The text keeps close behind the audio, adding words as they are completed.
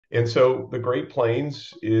And so the Great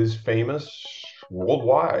Plains is famous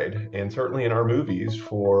worldwide, and certainly in our movies,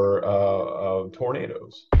 for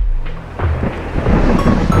tornadoes.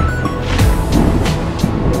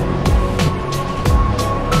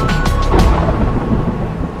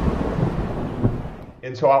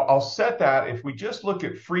 And so I'll set that. If we just look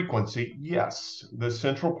at frequency, yes, the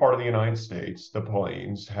central part of the United States, the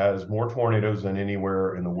plains, has more tornadoes than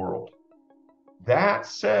anywhere in the world. That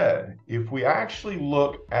said, if we actually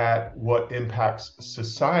look at what impacts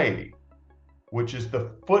society, which is the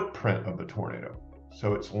footprint of the tornado,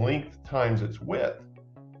 so its length times its width,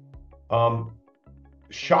 um,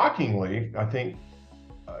 shockingly, I think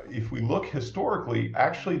if we look historically,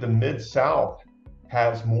 actually the Mid-South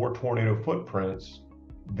has more tornado footprints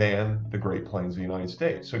than the Great Plains of the United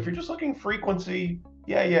States. So if you're just looking frequency,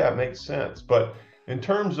 yeah, it makes sense. But in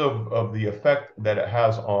terms of the effect that it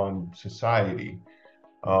has on society,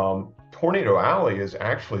 Tornado Alley is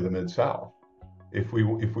actually the Mid-South. If we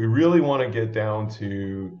really want to get down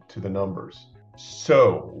to the numbers.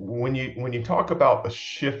 So when you talk about the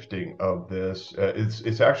shifting of this,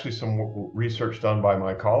 it's actually some research done by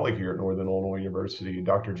my colleague here at Northern Illinois University,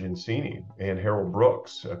 Dr. Gensini, and Harold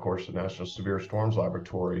Brooks, of course, the National Severe Storms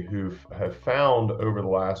Laboratory, who have found over the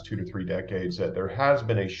last 2 to 3 decades that there has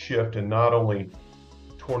been a shift in not only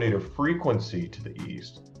tornado frequency to the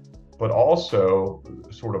east, but also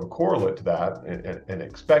sort of a correlate to that and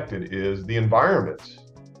expected is the environment.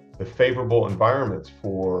 The favorable environments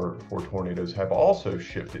for tornadoes have also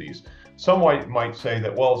shifted east. Some might say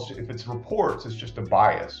that, well, if it's reports, it's just a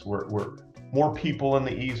bias. We're more people in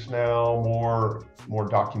the east now, more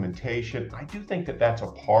documentation. I do think that that's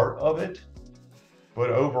a part of it,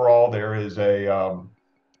 but overall there is a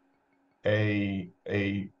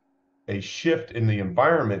shift in the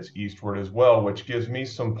environments eastward as well, which gives me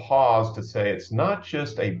some pause to say it's not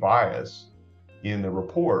just a bias in the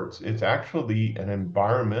reports, it's actually an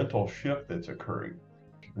environmental shift that's occurring.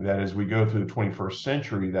 That as we go through the 21st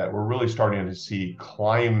century, that we're really starting to see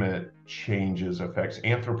climate changes effects,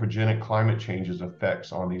 anthropogenic climate changes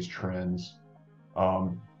effects on these trends.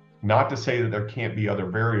 Not to say that there can't be other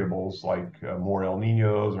variables like more El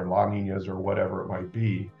Niños or La Niñas or whatever it might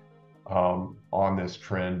be on this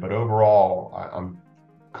trend, but overall, I'm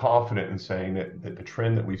confident in saying that the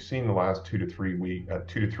trend that we've seen the last 2 to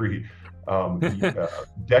 3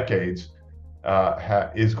 decades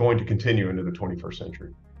is going to continue into the 21st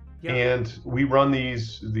century. Yeah. And we run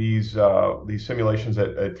these simulations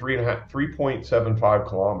at 3.75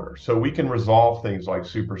 kilometers. So we can resolve things like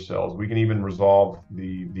supercells. We can even resolve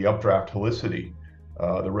the updraft helicity,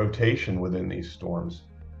 the rotation within these storms.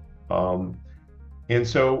 And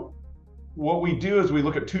so what we do is we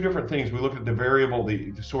look at two different things. We look at the variable,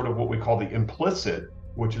 the sort of what we call the implicit,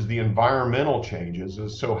 which is the environmental changes.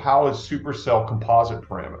 So how is supercell composite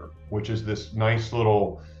parameter, which is this nice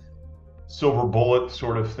little silver bullet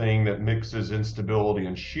sort of thing that mixes instability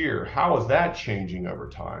and shear, how is that changing over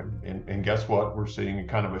time? And guess what? We're seeing a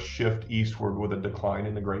kind of a shift eastward with a decline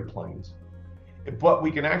in the Great Plains. But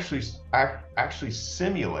we can actually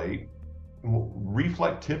simulate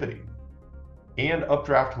reflectivity and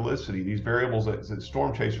updraft helicity, these variables that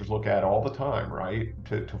storm chasers look at all the time, right?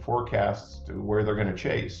 To forecast where they're going to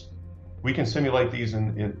chase. We can simulate these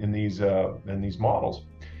in these models,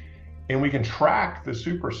 and we can track the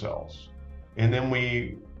supercells, and then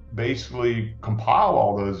we basically compile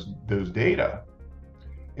all those data,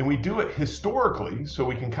 and we do it historically, so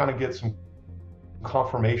we can kind of get some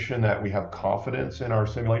confirmation that we have confidence in our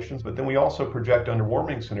simulations. But then we also project under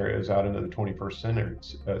warming scenarios out into the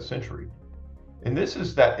 21st century. And this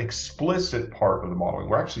is that explicit part of the modeling.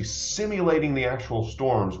 We're actually simulating the actual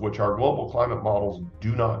storms, which our global climate models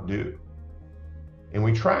do not do. And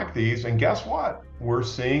we track these, and guess what? We're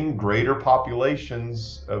seeing greater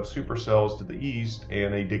populations of supercells to the east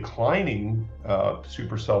and a declining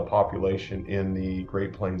supercell population in the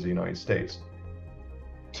Great Plains of the United States.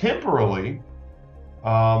 Temporally,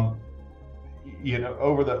 over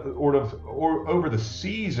the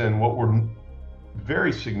season, what we're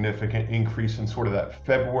very significant increase in sort of that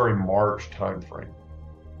February-March timeframe.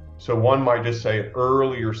 So one might just say an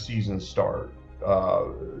earlier season start.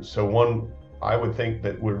 I would think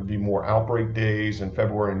that would be more outbreak days in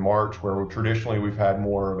February and March, where traditionally we've had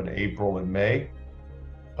more of an April and May.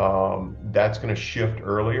 That's going to shift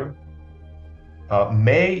earlier.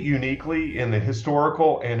 May uniquely in the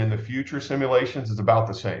historical and in the future simulations is about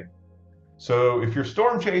the same. So if you're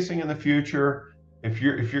storm chasing in the future, if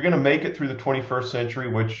you're going to make it through the 21st century,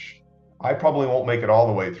 which I probably won't make it all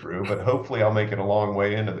the way through, but hopefully I'll make it a long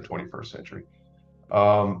way into the 21st century.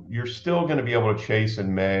 you're still going to be able to chase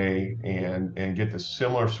in May and get the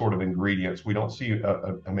similar sort of ingredients. We don't see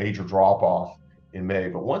a major drop off in May,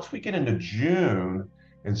 but once we get into June,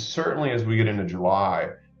 and certainly as we get into July,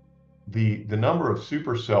 the number of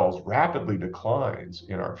supercells rapidly declines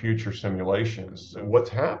in our future simulations. And what's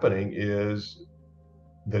happening is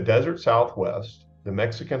the desert Southwest, the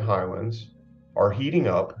Mexican highlands are heating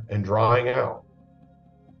up and drying out.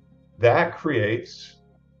 That creates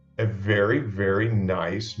a very, very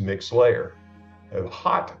nice mixed layer, a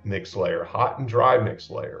hot mixed layer, hot and dry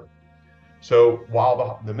mixed layer. So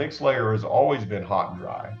while the mixed layer has always been hot and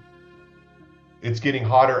dry, it's getting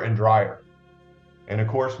hotter and drier. And of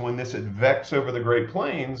course, when this advects over the Great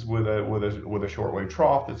Plains with a shortwave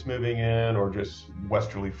trough that's moving in or just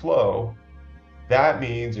westerly flow, that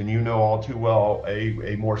means, and you know all too well,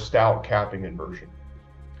 a more stout capping inversion.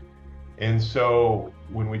 And so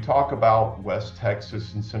when we talk about West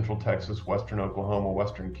Texas and Central Texas, Western Oklahoma,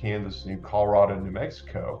 Western Kansas, and Colorado and New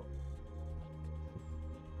Mexico,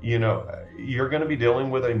 you know, you're going to be dealing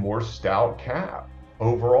with a more stout cap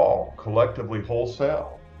overall, collectively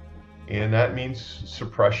wholesale. And that means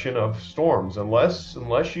suppression of storms, unless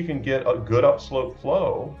you can get a good upslope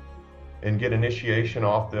flow and get initiation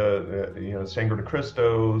off the Sangre de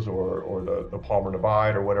Cristos or the Palmer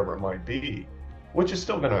Divide or whatever it might be, which is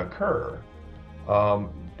still going to occur.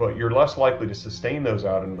 But you're less likely to sustain those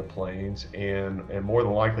out into the plains and more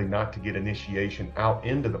than likely not to get initiation out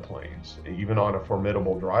into the plains, even on a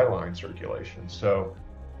formidable dry line circulation. So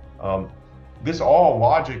this all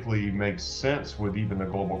logically makes sense with even the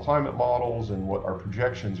global climate models and what our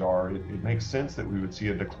projections are. It makes sense that we would see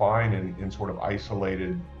a decline in sort of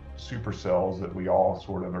isolated supercells that we all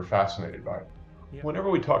sort of are fascinated by. Yeah.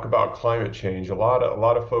 Whenever we talk about climate change, a lot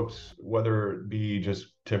of folks, whether it be just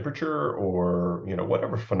temperature or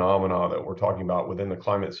whatever phenomena that we're talking about within the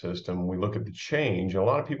climate system, we look at the change. A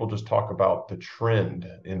lot of people just talk about the trend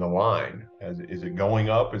in the line. Is it going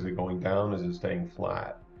up? Is it going down? Is it staying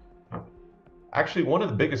flat? Actually, one of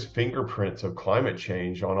the biggest fingerprints of climate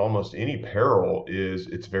change on almost any peril is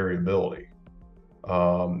its variability.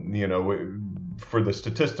 For the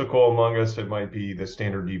statistical among us, it might be the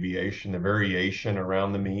standard deviation, the variation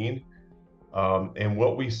around the mean. And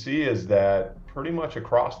what we see is that pretty much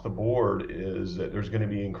across the board is that there's going to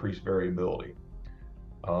be increased variability.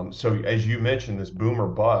 So as you mentioned, this boom or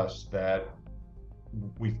bust that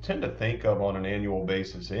we tend to think of on an annual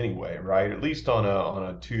basis anyway, right? At least on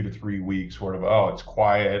a 2 to 3 week sort of, oh, it's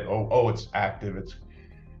quiet, oh, it's active. It's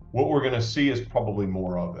what we're going to see is probably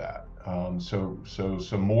more of that. So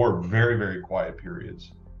some more very, very quiet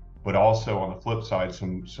periods, but also on the flip side,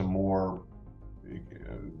 some more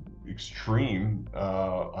extreme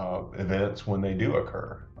events when they do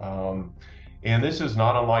occur. And this is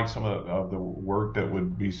not unlike some of the work that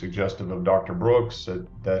would be suggestive of Dr. Brooks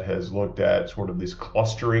that has looked at sort of this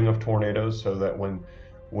clustering of tornadoes, so that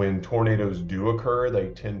when tornadoes do occur, they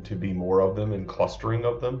tend to be more of them and clustering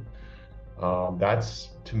of them. That's,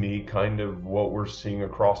 to me, kind of what we're seeing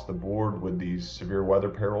across the board with these severe weather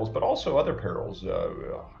perils, but also other perils,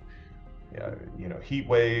 heat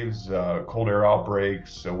waves, cold air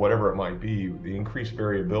outbreaks, whatever it might be. The increased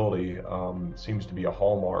variability seems to be a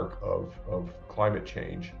hallmark of climate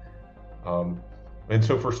change. And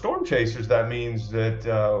so for storm chasers, that means that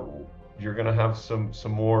you're going to have some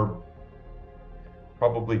more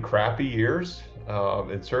probably crappy years.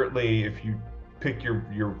 And certainly if you pick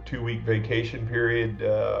your 2 week vacation period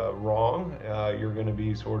wrong, you're going to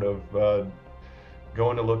be sort of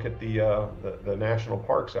going to look at the national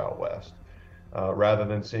parks out west rather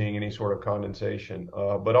than seeing any sort of condensation.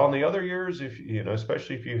 But on the other years,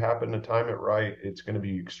 especially if you happen to time it right, it's going to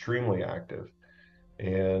be extremely active.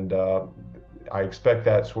 And I expect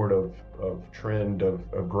that sort of trend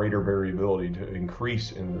of greater variability to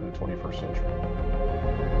increase into the 21st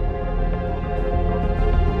century.